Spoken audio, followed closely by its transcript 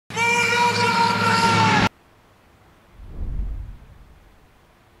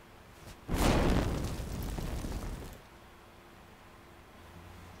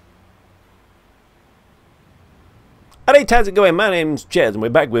Alright, how's it going? My name's Jez and we're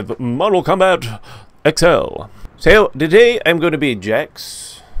back with Mortal Kombat XL. So, today I'm going to be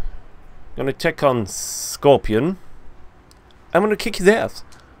Jax. I'm going to take on Scorpion. I'm going to kick his ass.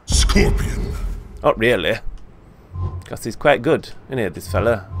 Scorpion. Not really. Because he's quite good, isn't he, this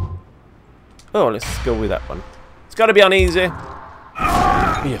fella? Oh, let's go with that one. It's got to be on easy.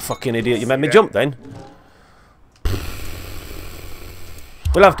 You fucking idiot, you made me jump then.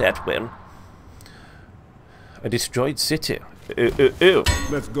 We'll have that when. A destroyed city.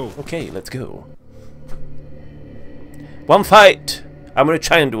 Let's go. Okay, let's go. One fight. I'm gonna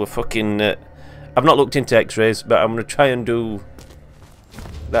try and do a fucking. I've not looked into X-rays, but I'm gonna try and do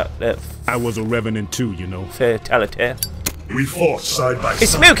that. I was a revenant too, you know. Fatality. We fought side by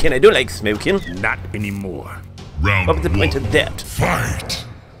It's smoking. I don't like smoking. Not anymore. What was the point of that? Fight.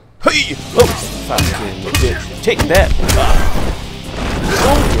 Hey! Oh, fucking bitch! Take that!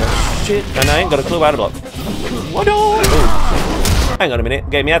 Oh shit! And I ain't got a clue how to block. What? Oh. Hang on a minute.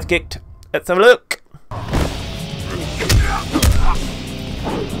 Get me ass kicked. Let's have a look.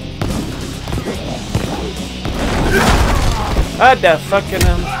 What the fucking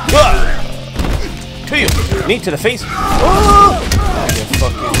to you! Knee to the face! Oh! You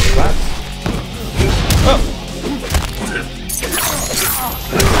fucking crap! Oh!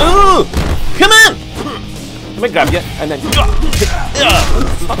 Oh! Come on! Let me grab you and then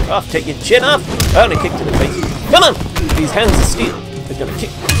fuck off! Take your chin off! I only kick to the face. Come on! These hands are steel. They're gonna kick.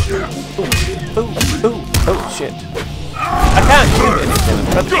 Ooh! Ooh! Ooh! Oh shit! I can't shoot anything.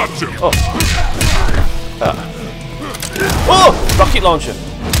 Gotcha. Oh! Oh! Rocket launcher!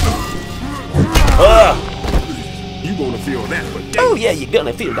 You gonna feel that for days. Oh yeah, you're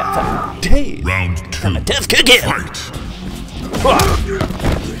gonna feel that for days. Round two. I'm a tough cookie. Fight.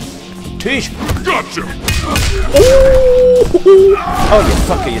 Tish. Gotcha. Oh you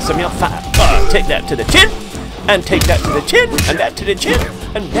fucker, you're some your fat. Take that to the chin, and take that to the chin, and that to the chin,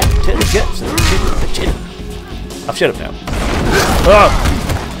 and that to the guts, and the chin. I've shut up now.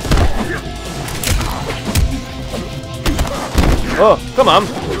 Oh, come on.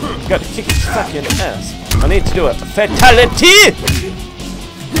 Got to kick his fucking ass. I need to do a fatality!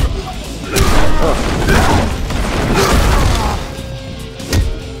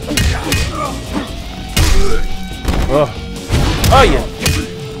 Oh yeah.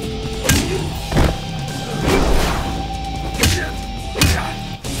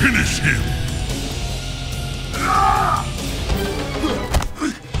 Finish him.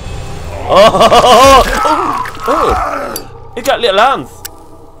 Oh! He got little hands.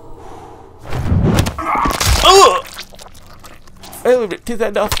 Oh! Oh, ripped his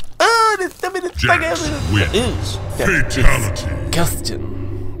head off. Oh, there's something that's stuck out. Jax wins. Fatality. Disgusting.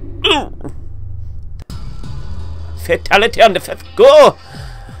 Fatality on the fifth go.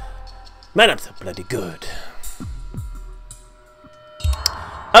 Man, I'm so bloody good.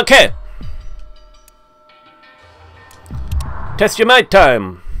 Okay. Test your might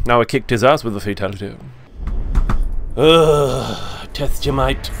time. Now I kicked his ass with the fatality. Test your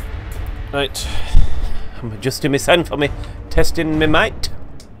might. Right. I'm adjusting my sound for me. Testing my might.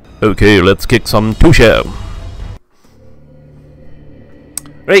 Okay, let's kick some Tusha.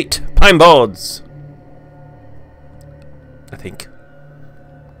 Right, pine boards. I think.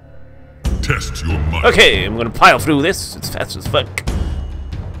 Test your might. Okay, I'm gonna pile through this. It's fast as fuck.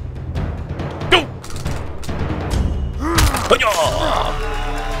 Go!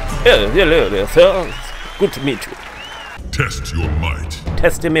 Hello there, sir. Good to meet you. Test your might.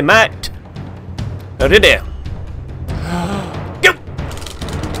 Testing me might. Ready? Go!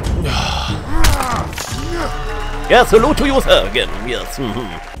 Yes, hello to you, sir, again. Yes.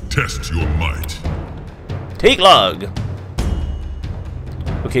 Test your might. Take log.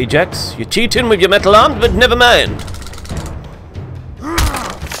 Okay, Jax, you're cheating with your metal arms, but never mind.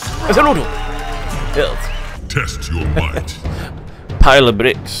 Yes, hello to you. Yes. Test your might. Pile of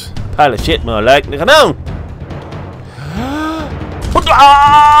bricks. Pile of shit, more like. Come on!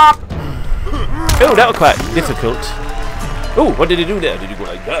 Oh, that was quite difficult. Oh, what did he do there? Did he go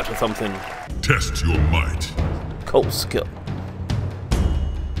like that or something? Test your might. Cool skill.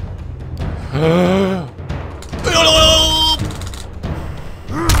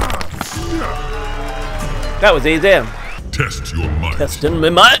 That was easy. Test your might. Testing my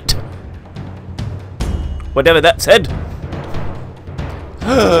might. Whatever that said.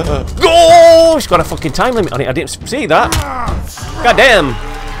 Oh, it's got a fucking time limit on it. I didn't see that. God damn.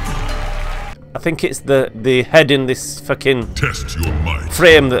 I think it's the head in this fucking Test your might.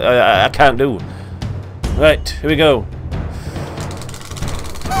 frame that I can't do. Right, here we go.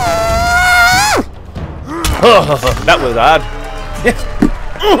 Oh, that was hard. Yes.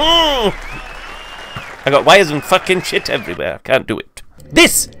 I got wires and fucking shit everywhere. I can't do it.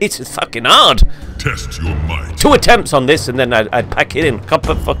 This is fucking hard. Test your might. 2 attempts on this and then I'd pack it in.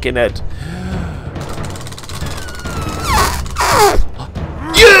 Copper fucking head.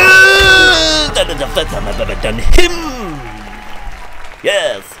 Yeah! That is the first time I've ever done him.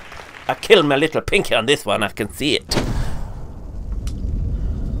 Yes. I killed my little pinky on this one. I can see it.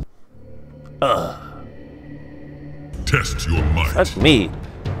 Test your might. That's me.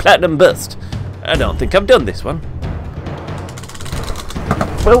 Platinum burst. I don't think I've done this one.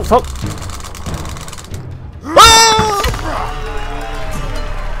 Well, fuck. Ah!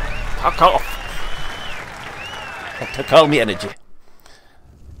 Fuck off. That took all my energy.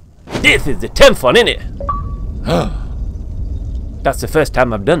 This is the 10th one, innit? That's the first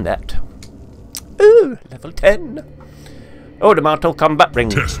time I've done that. Ooh, level 10. Oh, the Mortal Kombat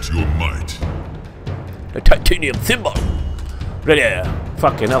ring. Test your might. The titanium symbol. Ready?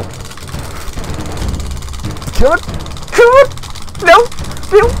 Fucking hell. Come on. Come on. No.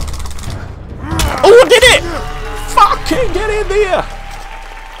 No. Oh, I did it! Fucking get in there.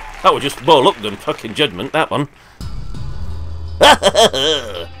 That was just more luck than fucking judgment, that one.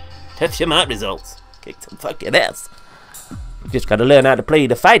 Test your might results. Kick some fucking ass. You just gotta learn how to play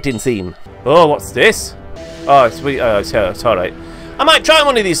the fighting scene. Oh, what's this? Oh, it's alright. I might try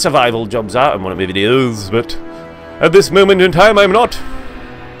one of these survival jobs out in one of my videos, but at this moment in time, I'm not.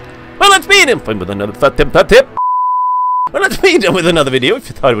 Well, let's be in with another tip. Well, let's be done with another video. If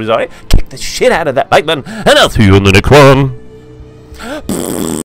you thought it was alright, kick the shit out of that bike button, and I'll see you on the next one.